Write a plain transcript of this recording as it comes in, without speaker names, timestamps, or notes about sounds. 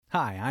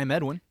Hi, I'm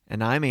Edwin.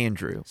 And I'm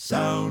Andrew.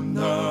 Sound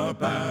the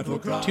battle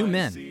cry. 2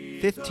 men,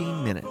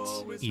 15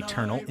 minutes.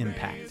 eternal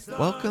impact.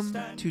 Welcome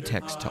to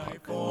Text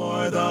Talk.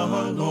 For the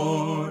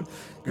Lord,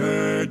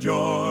 gird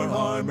your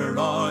armor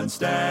on,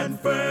 stand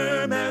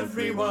firm,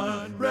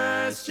 everyone.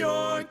 Rest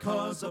your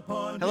cause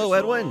upon. Hello,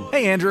 Edwin.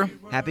 Hey, Andrew.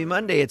 Happy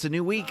Monday. It's a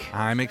new week.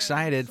 I'm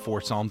excited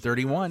for Psalm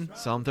 31.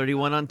 Psalm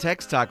 31 on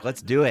Text Talk.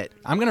 Let's do it.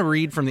 I'm going to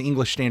read from the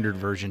English Standard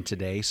Version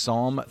today,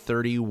 Psalm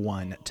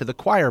 31, to the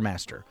choir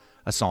master,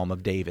 a psalm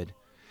of David.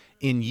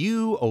 In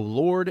you, O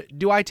Lord,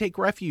 do I take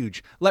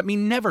refuge. Let me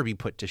never be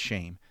put to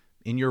shame.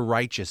 In your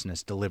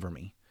righteousness deliver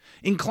me.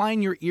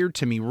 Incline your ear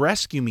to me,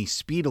 rescue me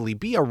speedily.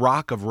 Be a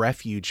rock of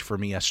refuge for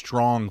me, a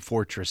strong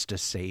fortress to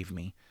save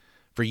me.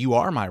 For you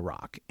are my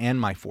rock and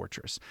my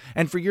fortress,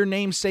 and for your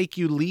name's sake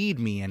you lead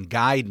me and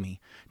guide me.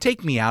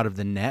 Take me out of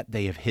the net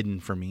they have hidden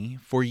for me,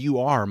 for you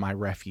are my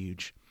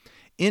refuge.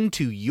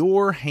 Into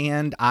your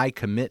hand I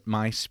commit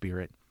my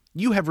spirit.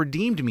 You have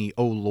redeemed me,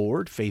 O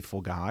Lord,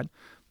 faithful God.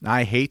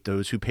 I hate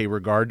those who pay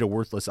regard to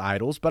worthless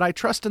idols, but I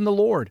trust in the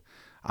Lord.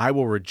 I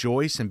will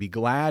rejoice and be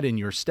glad in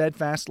your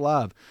steadfast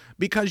love,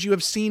 because you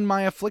have seen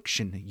my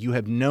affliction. You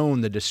have known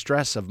the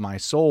distress of my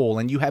soul,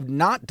 and you have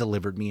not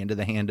delivered me into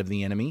the hand of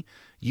the enemy.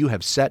 You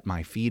have set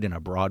my feet in a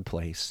broad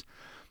place.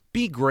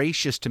 Be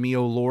gracious to me,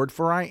 O Lord,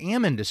 for I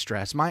am in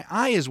distress. My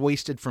eye is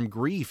wasted from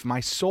grief, my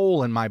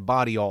soul and my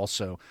body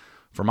also.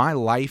 For my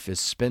life is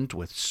spent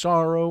with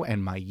sorrow,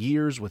 and my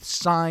years with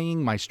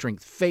sighing. My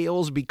strength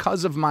fails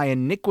because of my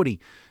iniquity,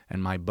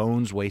 and my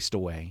bones waste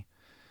away.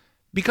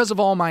 Because of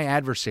all my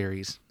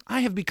adversaries, I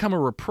have become a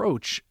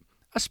reproach,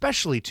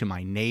 especially to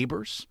my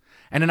neighbors,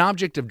 and an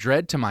object of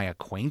dread to my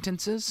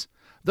acquaintances.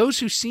 Those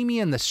who see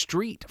me in the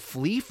street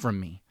flee from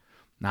me.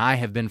 I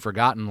have been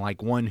forgotten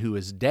like one who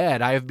is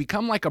dead. I have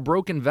become like a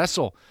broken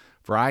vessel,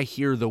 for I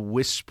hear the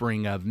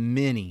whispering of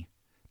many,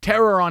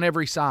 terror on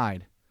every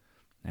side.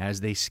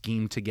 As they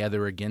scheme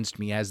together against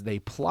me, as they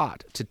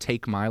plot to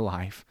take my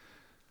life.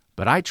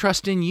 But I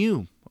trust in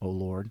you, O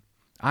Lord.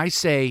 I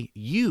say,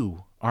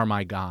 you are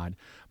my God.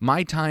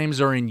 My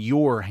times are in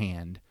your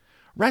hand.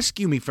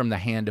 Rescue me from the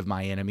hand of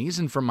my enemies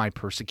and from my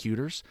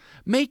persecutors.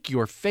 Make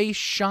your face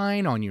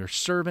shine on your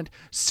servant.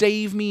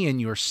 Save me in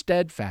your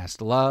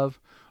steadfast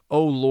love.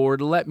 O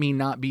Lord, let me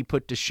not be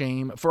put to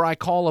shame, for I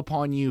call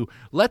upon you.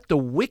 Let the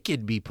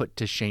wicked be put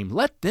to shame.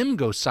 Let them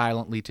go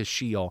silently to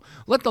Sheol.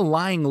 Let the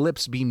lying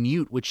lips be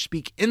mute, which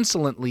speak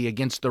insolently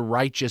against the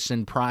righteous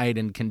in pride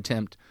and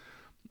contempt.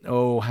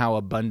 Oh, how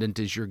abundant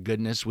is your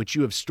goodness, which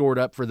you have stored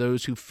up for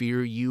those who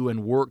fear you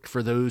and worked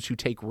for those who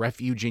take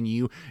refuge in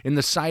you. In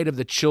the sight of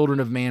the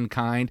children of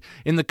mankind,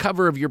 in the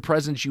cover of your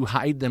presence you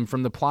hide them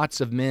from the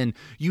plots of men.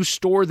 You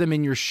store them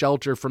in your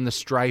shelter from the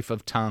strife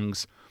of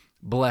tongues.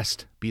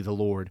 Blessed be the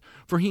Lord,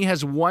 for he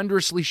has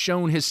wondrously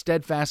shown his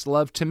steadfast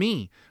love to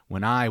me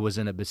when I was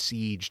in a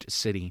besieged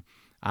city.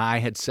 I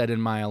had said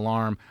in my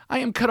alarm, I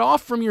am cut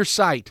off from your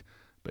sight.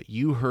 But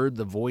you heard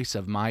the voice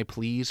of my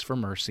pleas for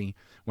mercy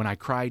when I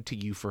cried to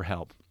you for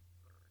help.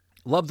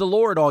 Love the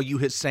Lord, all you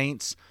his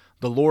saints.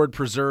 The Lord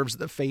preserves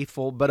the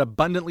faithful, but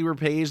abundantly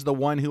repays the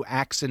one who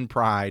acts in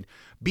pride.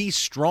 Be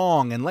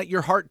strong and let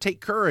your heart take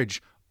courage,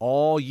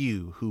 all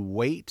you who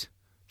wait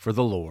for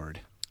the Lord.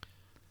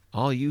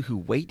 All you who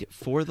wait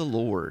for the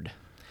Lord.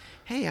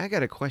 Hey, I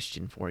got a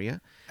question for you.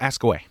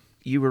 Ask away.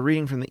 You were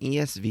reading from the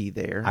ESV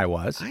there. I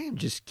was. I am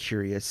just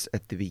curious,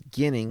 at the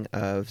beginning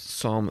of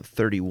Psalm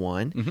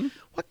 31,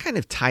 what kind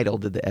of title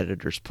did the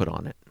editors put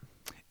on it?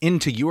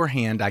 Into your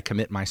hand I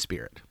commit my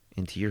spirit.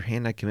 Into your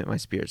hand I commit my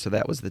spirit. So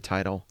that was the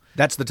title.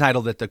 That's the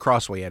title that the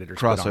Crossway editors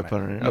put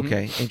on it.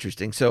 Okay,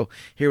 interesting. So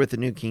here with the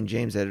New King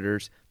James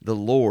editors, the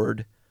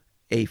Lord,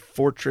 a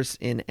fortress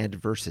in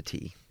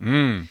adversity.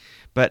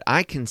 But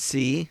I can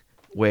see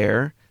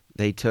where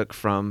they took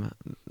from,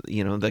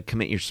 the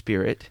commit your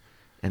spirit,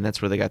 and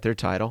that's where they got their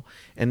title.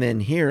 And then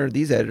here,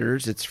 these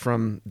editors, it's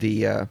from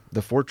the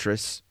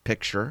fortress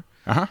picture.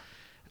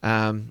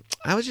 I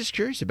was just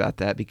curious about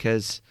that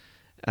because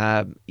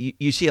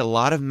you see a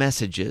lot of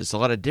messages, a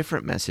lot of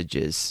different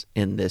messages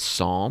in this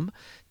psalm.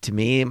 To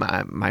me,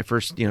 my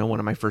first, one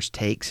of my first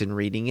takes in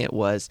reading it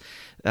was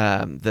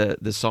the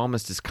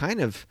psalmist is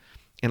kind of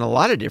in a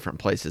lot of different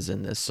places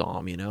in this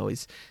psalm.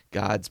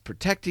 God's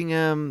protecting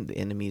him, the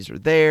enemies are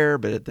there,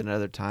 but at then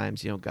other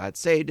times, God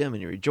saved him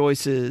and he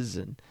rejoices.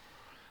 And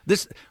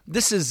This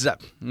is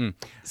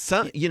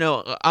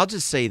I'll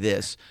just say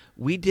this: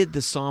 we did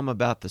the psalm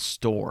about the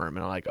storm,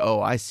 and I'm like,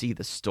 oh, I see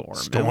the storm.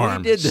 Storm.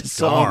 And we did the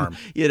psalm,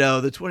 the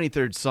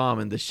 23rd psalm,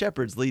 and the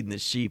shepherd's leading the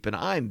sheep, and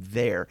I'm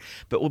there.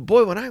 But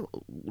boy, when I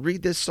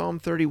read this Psalm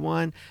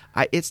 31,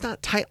 it's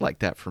not tight like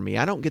that for me.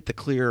 I don't get the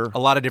clear. a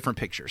lot of different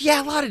pictures.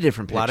 Yeah, a lot of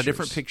different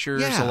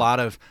pictures. A lot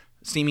of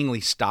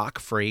seemingly stock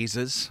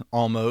phrases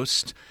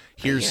almost.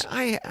 Here's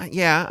I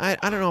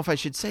don't know if I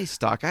should say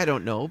stock. I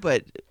don't know,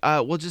 but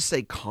we'll just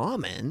say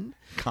common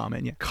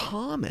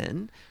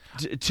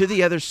to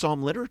the other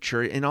psalm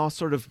literature, and all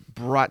sort of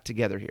brought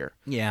together here.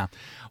 Yeah.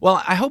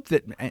 Well, I hope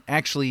that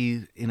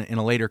actually in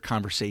a later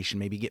conversation,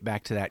 maybe get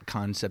back to that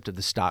concept of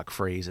the stock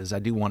phrases. I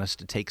do want us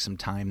to take some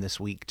time this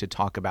week to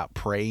talk about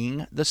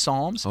praying the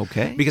Psalms.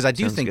 Okay. Because I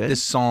do Sounds think good.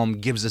 this psalm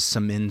gives us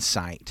some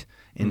insight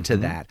into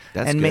that.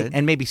 That's and good.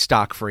 And maybe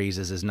stock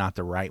phrases is not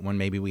the right one.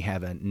 Maybe we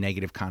have a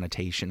negative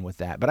connotation with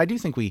that. But I do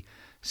think we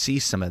see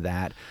some of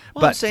that.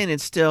 Well, but I'm saying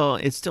it's still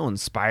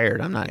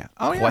inspired. I'm not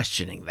Oh, yeah.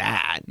 questioning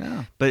that.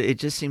 No. But it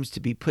just seems to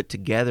be put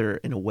together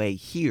in a way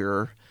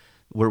here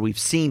where we've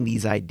seen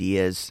these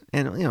ideas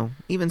and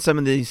even some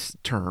of these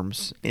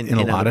terms in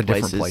a lot other of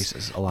different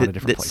places. A lot of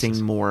different that places.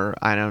 seem more,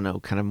 I don't know,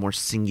 kind of more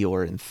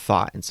singular in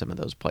thought in some of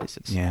those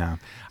places. Yeah.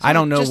 I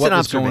don't know just what an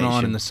was going on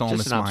observation. in the Just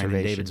psalmist's an mind and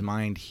observation. David's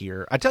mind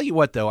here. I tell you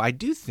what, though, I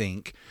do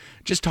think,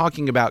 just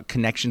talking about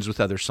connections with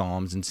other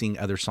psalms and seeing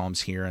other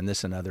psalms here and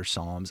this and other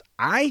psalms,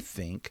 I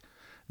think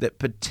that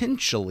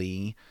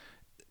potentially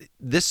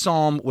this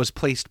psalm was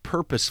placed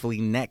purposefully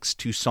next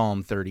to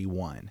Psalm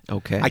 31.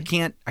 Okay. I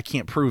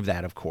can't prove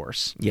that, of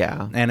course.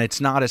 Yeah. And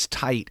it's not as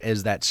tight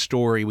as that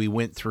story we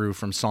went through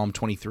from Psalm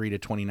 23 to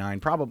 29,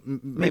 probably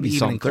maybe even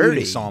Psalm including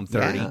 30. Psalm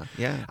 30.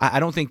 Yeah. I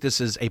don't think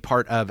this is a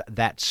part of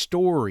that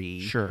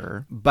story.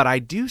 Sure. But I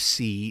do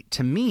see,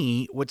 to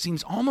me, what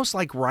seems almost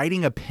like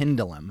riding a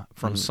pendulum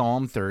from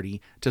Psalm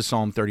 30 to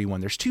Psalm 31.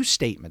 There's two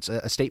statements,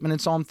 a statement in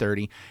Psalm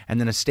 30 and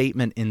then a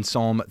statement in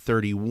Psalm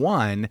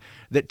 31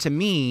 that, to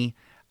me,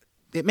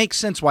 it makes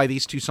sense why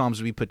these two psalms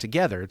would be put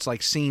together. It's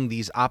like seeing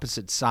these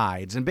opposite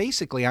sides. And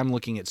basically, I'm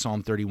looking at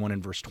Psalm 31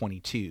 and verse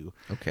 22.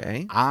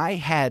 Okay. I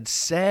had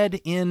said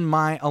in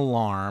my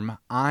alarm,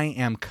 I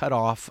am cut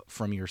off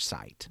from your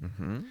sight.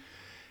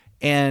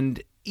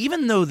 And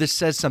even though this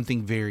says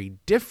something very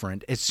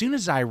different, as soon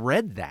as I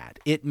read that,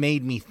 it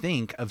made me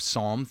think of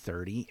Psalm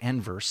 30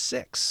 and verse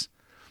 6.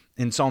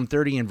 In Psalm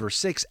 30 and verse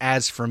 6,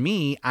 as for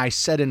me, I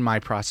said in my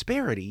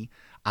prosperity,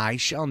 I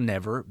shall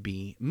never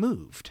be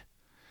moved.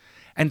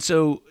 And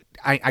so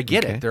I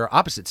get Okay. it. They're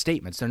opposite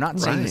statements. They're not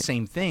saying the Right.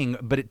 same thing,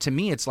 but to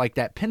me, it's like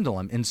that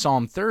pendulum. In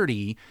Psalm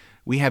 30,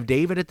 we have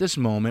David at this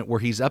moment where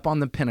he's up on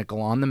the pinnacle,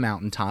 on the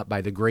mountaintop,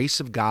 by the grace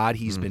of God.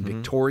 He's been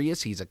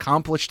victorious. He's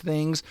accomplished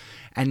things.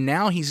 And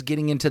now he's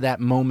getting into that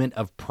moment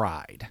of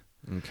pride.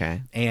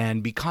 Okay.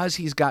 And because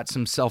he's got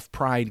some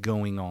self-pride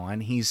going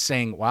on, he's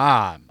saying,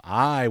 wow,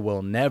 I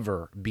will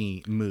never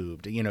be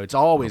moved. It's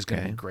always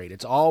going to be great.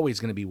 It's always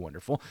going to be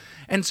wonderful.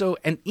 And so,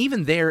 and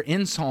even there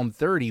in Psalm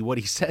 30, what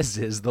he says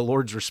is the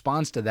Lord's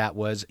response to that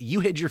was,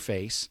 you hid your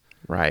face.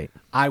 Right.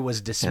 I was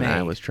dismayed. And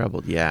I was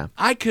troubled. Yeah.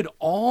 I could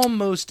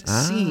almost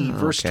see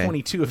verse okay.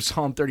 22 of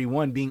Psalm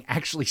 31 being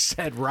actually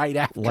said right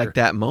after. Like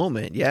that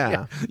moment.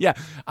 Yeah. Yeah.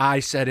 I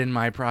said in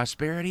my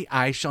prosperity,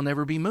 I shall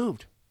never be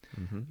moved.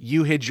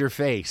 You hid your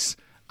face.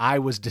 I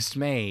was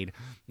dismayed.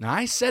 Now,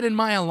 I said in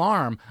my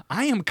alarm,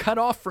 I am cut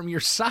off from your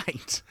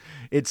sight.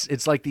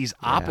 It's like these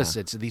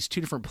opposites, these two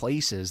different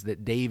places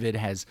that David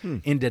has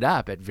ended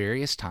up at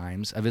various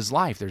times of his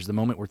life. There's the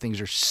moment where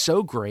things are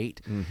so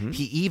great,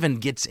 he even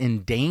gets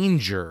in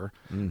danger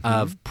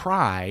of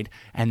pride.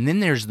 And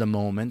then there's the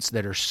moments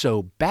that are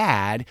so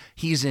bad,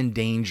 he's in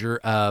danger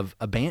of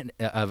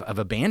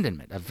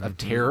abandonment, of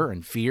terror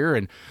and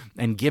fear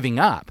and giving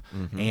up.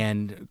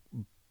 And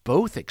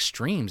both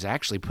extremes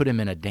actually put him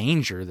in a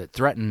danger that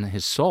threatened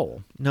his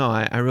soul. No,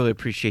 I really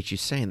appreciate you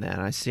saying that.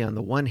 I see on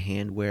the one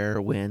hand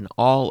where when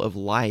all of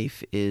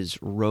life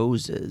is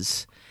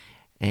roses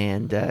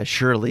and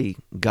surely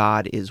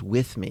God is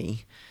with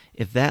me,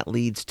 if that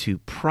leads to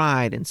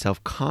pride and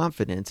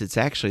self-confidence, it's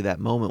actually that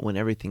moment when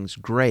everything's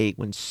great,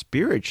 when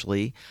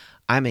spiritually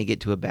I may get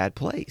to a bad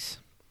place.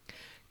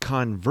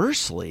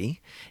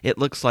 Conversely, it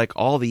looks like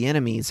all the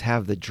enemies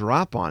have the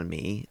drop on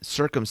me.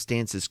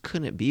 Circumstances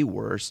couldn't be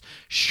worse.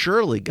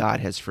 Surely God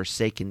has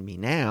forsaken me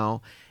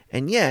now.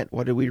 And yet,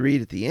 what do we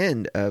read at the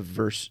end of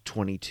verse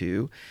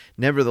 22?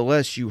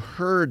 Nevertheless, you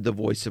heard the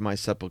voice of my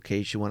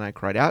supplication when I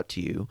cried out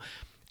to you.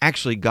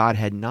 Actually, God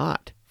had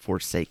not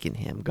forsaken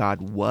him. God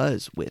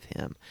was with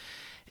him.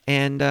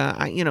 And,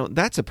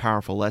 that's a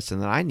powerful lesson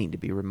that I need to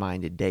be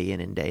reminded day in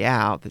and day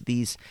out, that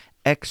these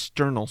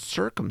external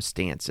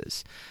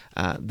circumstances,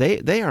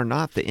 they are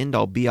not the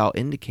end-all be-all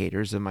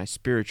indicators of my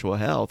spiritual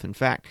health. In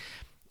fact,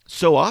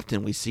 so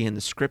often we see in the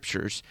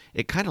scriptures,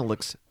 it kind of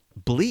looks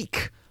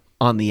bleak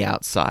on the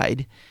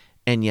outside,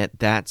 and yet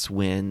that's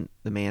when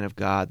the man of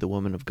God, the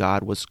woman of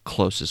God, was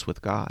closest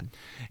with God.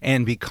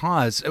 And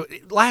because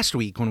last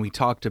week when we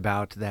talked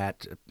about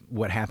that,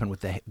 what happened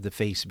with the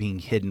face being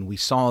hidden, we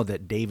saw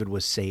that David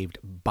was saved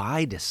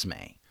by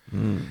dismay.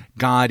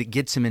 God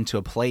gets him into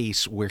a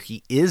place where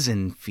he is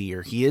in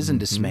fear, he is in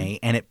dismay,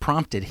 and it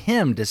prompted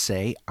him to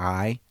say,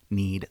 I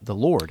need the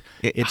Lord.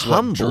 It's what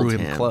humbled drew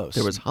him close.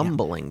 There was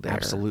humbling there.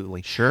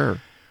 Absolutely.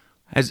 Sure.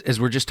 As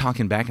we're just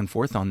talking back and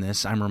forth on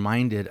this, I'm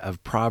reminded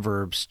of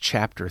Proverbs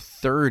chapter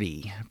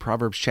 30.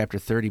 Proverbs chapter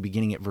 30,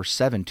 beginning at verse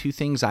 7. 2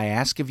 things I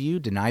ask of you,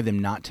 deny them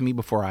not to me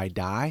before I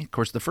die. Of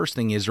course, the first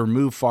thing is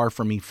remove far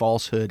from me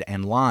falsehood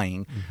and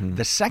lying.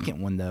 The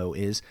second one, though,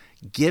 is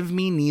give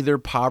me neither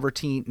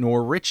poverty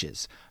nor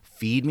riches.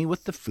 Feed me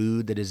with the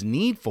food that is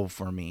needful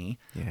for me,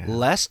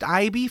 lest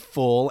I be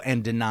full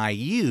and deny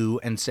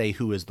you and say,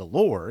 who is the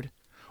Lord?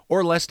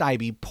 Or lest I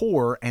be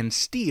poor and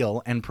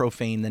steal and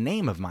profane the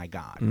name of my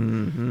God.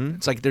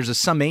 It's like there's a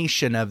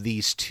summation of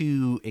these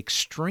two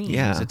extremes.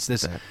 Yeah, it's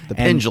this the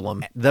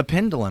pendulum. The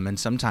pendulum, and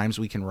sometimes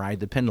we can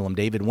ride the pendulum.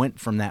 David went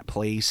from that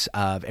place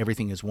of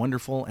everything is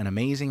wonderful and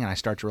amazing, and I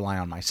start to rely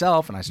on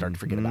myself, and I start to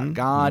forget about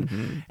God.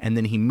 And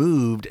then he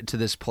moved to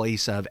this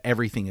place of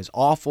everything is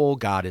awful,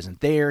 God isn't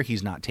there,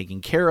 he's not taking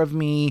care of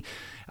me,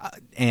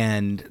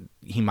 and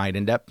he might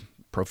end up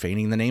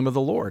profaning the name of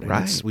the Lord. And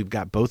Right. we've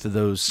got both of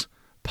those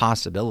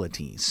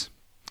possibilities.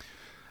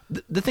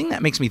 The thing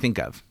that makes me think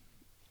of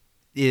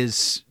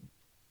is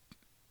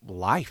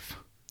life.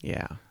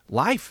 Yeah.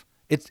 Life.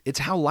 It's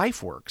how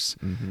life works.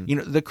 You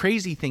know, the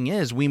crazy thing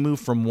is we move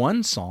from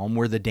one psalm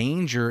where the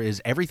danger is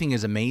everything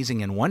is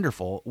amazing and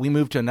wonderful. We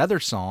move to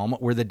another psalm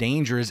where the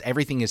danger is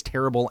everything is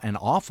terrible and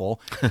awful.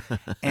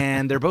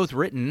 And they're both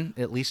written,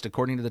 at least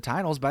according to the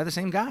titles, by the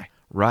same guy.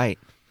 Right.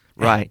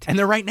 Right. And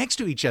they're right next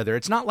to each other.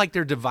 It's not like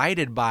they're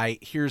divided by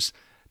here's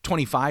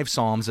 25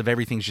 psalms of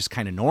everything's just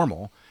kind of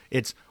normal.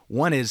 It's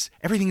one is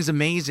everything's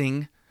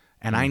amazing,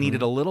 and I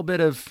needed a little bit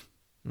of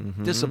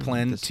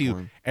discipline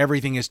to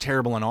everything is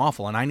terrible and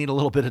awful, and I need a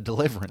little bit of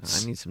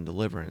deliverance. I need some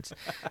deliverance.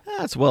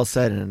 That's well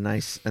said, and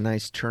a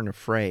nice turn of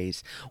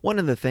phrase. One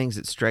of the things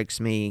that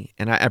strikes me,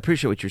 and I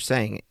appreciate what you're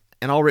saying,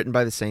 and all written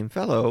by the same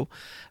fellow,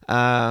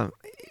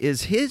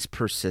 is his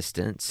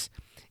persistence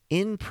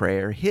in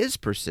prayer, his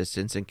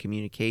persistence in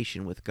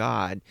communication with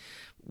God,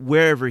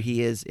 wherever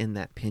he is in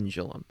that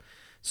pendulum.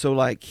 So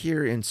like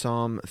here in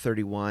Psalm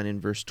 31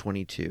 in verse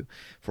 22,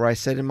 for I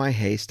said in my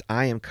haste,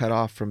 I am cut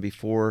off from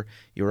before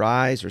your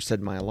eyes, or said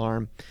in my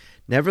alarm,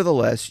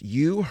 nevertheless,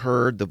 you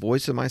heard the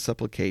voice of my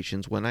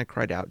supplications when I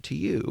cried out to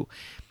you.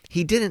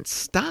 He didn't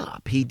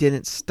stop. He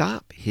didn't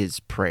stop his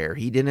prayer.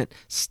 He didn't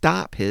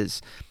stop his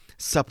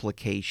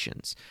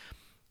supplications.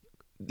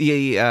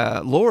 The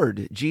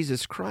Lord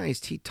Jesus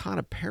Christ, he taught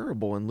a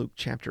parable in Luke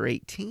chapter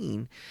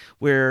 18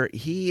 where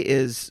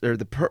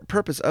the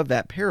purpose of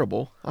that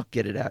parable, I'll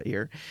get it out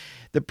here.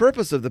 The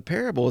purpose of the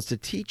parable is to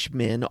teach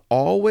men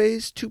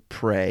always to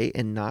pray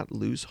and not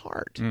lose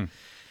heart.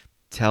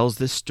 Tells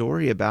this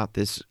story about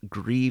this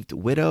grieved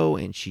widow,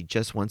 and she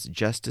just wants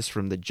justice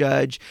from the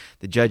judge.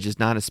 The judge is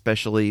not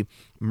especially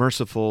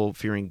merciful,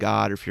 fearing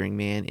God or fearing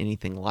man,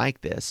 anything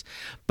like this.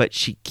 But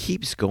she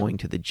keeps going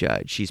to the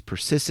judge. She's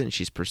persistent,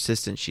 she's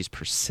persistent, she's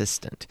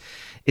persistent.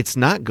 It's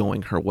not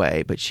going her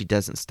way, but she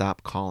doesn't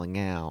stop calling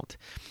out.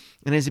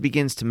 And as he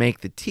begins to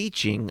make the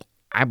teaching,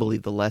 I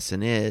believe the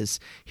lesson is,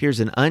 here's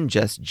an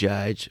unjust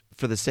judge.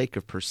 For the sake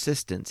of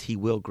persistence, he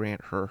will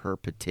grant her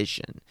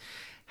petition.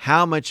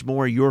 How much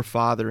more your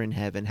Father in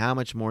heaven, how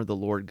much more the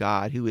Lord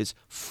God, who is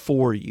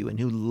for you and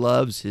who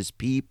loves his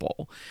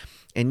people.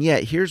 And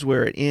yet, here's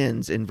where it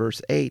ends in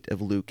verse 8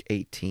 of Luke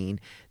 18.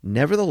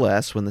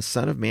 Nevertheless, when the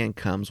Son of Man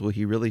comes, will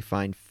he really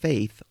find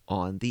faith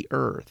on the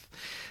earth?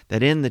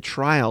 That in the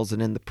trials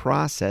and in the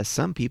process,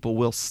 some people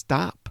will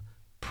stop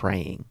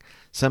praying.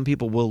 Some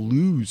people will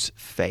lose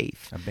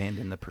faith.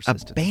 Abandon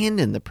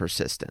the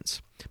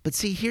persistence. But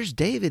see, here's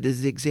David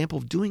as the example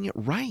of doing it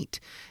right.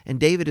 And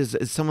David is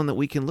someone that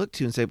we can look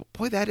to and say,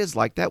 boy, that is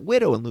like that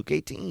widow in Luke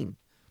 18.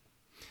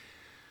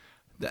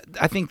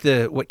 I think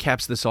what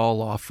caps this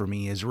all off for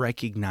me is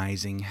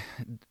recognizing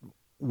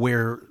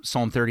where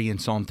Psalm 30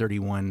 and Psalm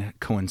 31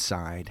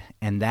 coincide.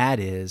 And that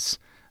is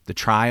the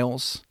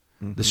trials,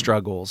 the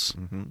struggles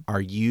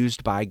are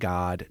used by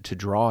God to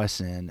draw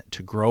us in,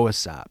 to grow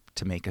us up,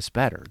 to make us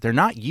better. They're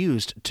not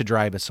used to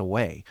drive us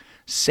away.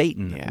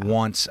 Satan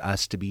wants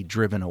us to be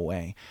driven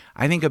away.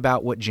 I think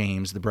about what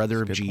James, the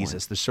brother of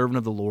Jesus, the servant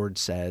of the Lord,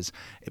 says,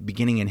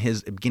 beginning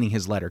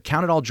his letter.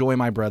 Count it all joy,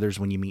 my brothers,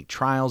 when you meet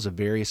trials of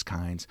various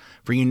kinds,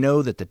 for you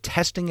know that the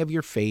testing of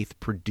your faith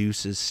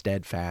produces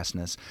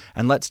steadfastness.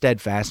 And let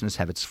steadfastness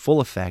have its full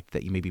effect,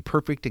 that you may be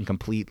perfect and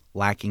complete,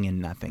 lacking in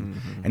nothing.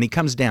 And he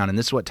comes down, and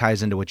this is what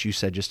ties into what you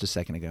said just a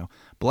second ago.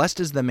 Blessed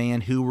is the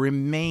man who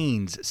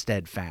remains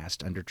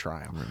steadfast under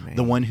trial.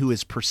 The one who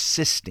is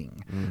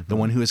persisting, the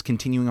one who is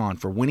continuing on.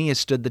 For when he has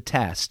stood the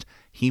test,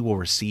 he will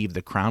receive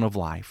the crown of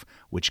life,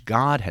 which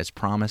God has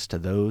promised to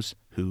those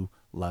who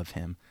love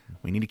him.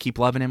 We need to keep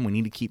loving him. We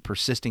need to keep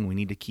persisting. We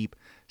need to keep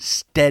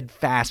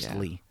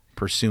steadfastly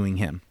pursuing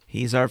him.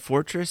 He's our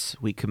fortress.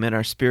 We commit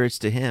our spirits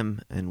to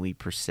him, and we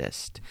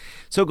persist.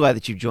 So glad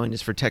that you've joined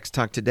us for Text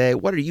Talk today.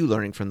 What are you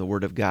learning from the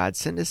Word of God?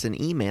 Send us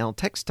an email,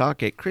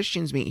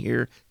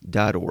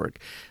 texttalk@christiansmeethere.org.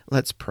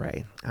 Let's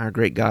pray. Our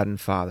great God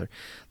and Father,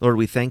 Lord,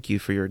 we thank you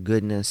for your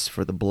goodness,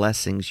 for the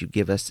blessings you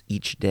give us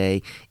each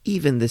day.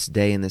 Even this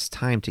day and this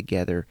time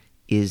together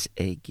is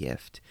a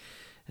gift.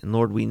 And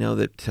Lord, we know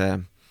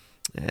that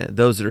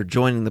those that are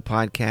joining the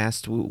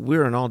podcast.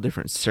 We're in all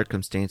different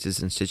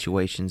circumstances and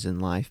situations in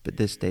life, but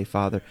this day,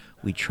 Father,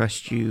 we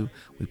trust you,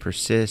 we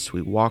persist,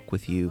 we walk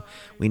with you.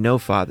 We know,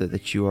 Father,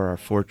 that you are our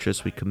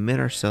fortress. We commit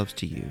ourselves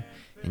to you.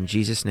 In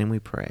Jesus' name we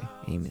pray.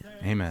 Amen.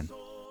 Amen.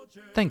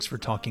 Thanks for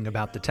talking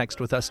about the text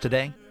with us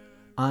today.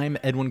 I'm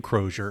Edwin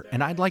Crozier,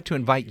 and I'd like to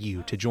invite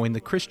you to join the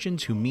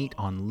Christians who meet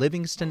on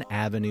Livingston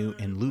Avenue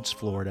in Lutz,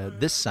 Florida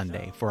this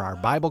Sunday for our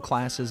Bible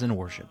classes and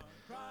worship.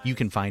 You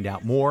can find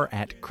out more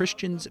at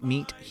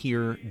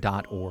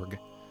christiansmeethere.org.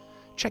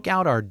 Check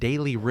out our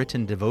daily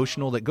written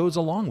devotional that goes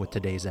along with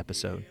today's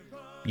episode.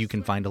 You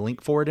can find a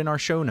link for it in our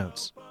show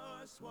notes.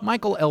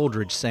 Michael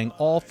Eldridge sang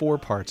all 4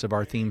 parts of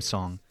our theme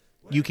song.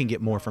 You can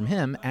get more from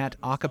him at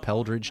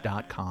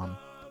acapeldridge.com.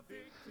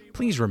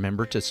 Please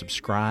remember to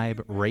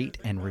subscribe, rate,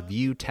 and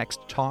review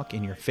Text Talk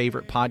in your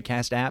favorite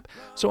podcast app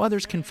so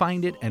others can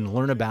find it and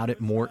learn about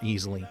it more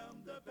easily.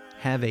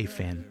 Have a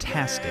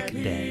fantastic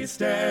day.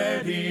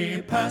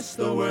 Steady, pass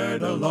the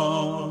word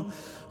along.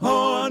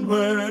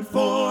 Onward,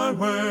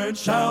 forward,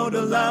 shout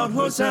aloud,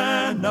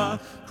 Hosanna.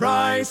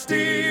 Christ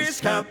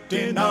is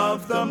captain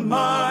of the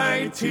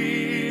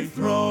mighty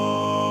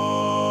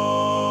throne.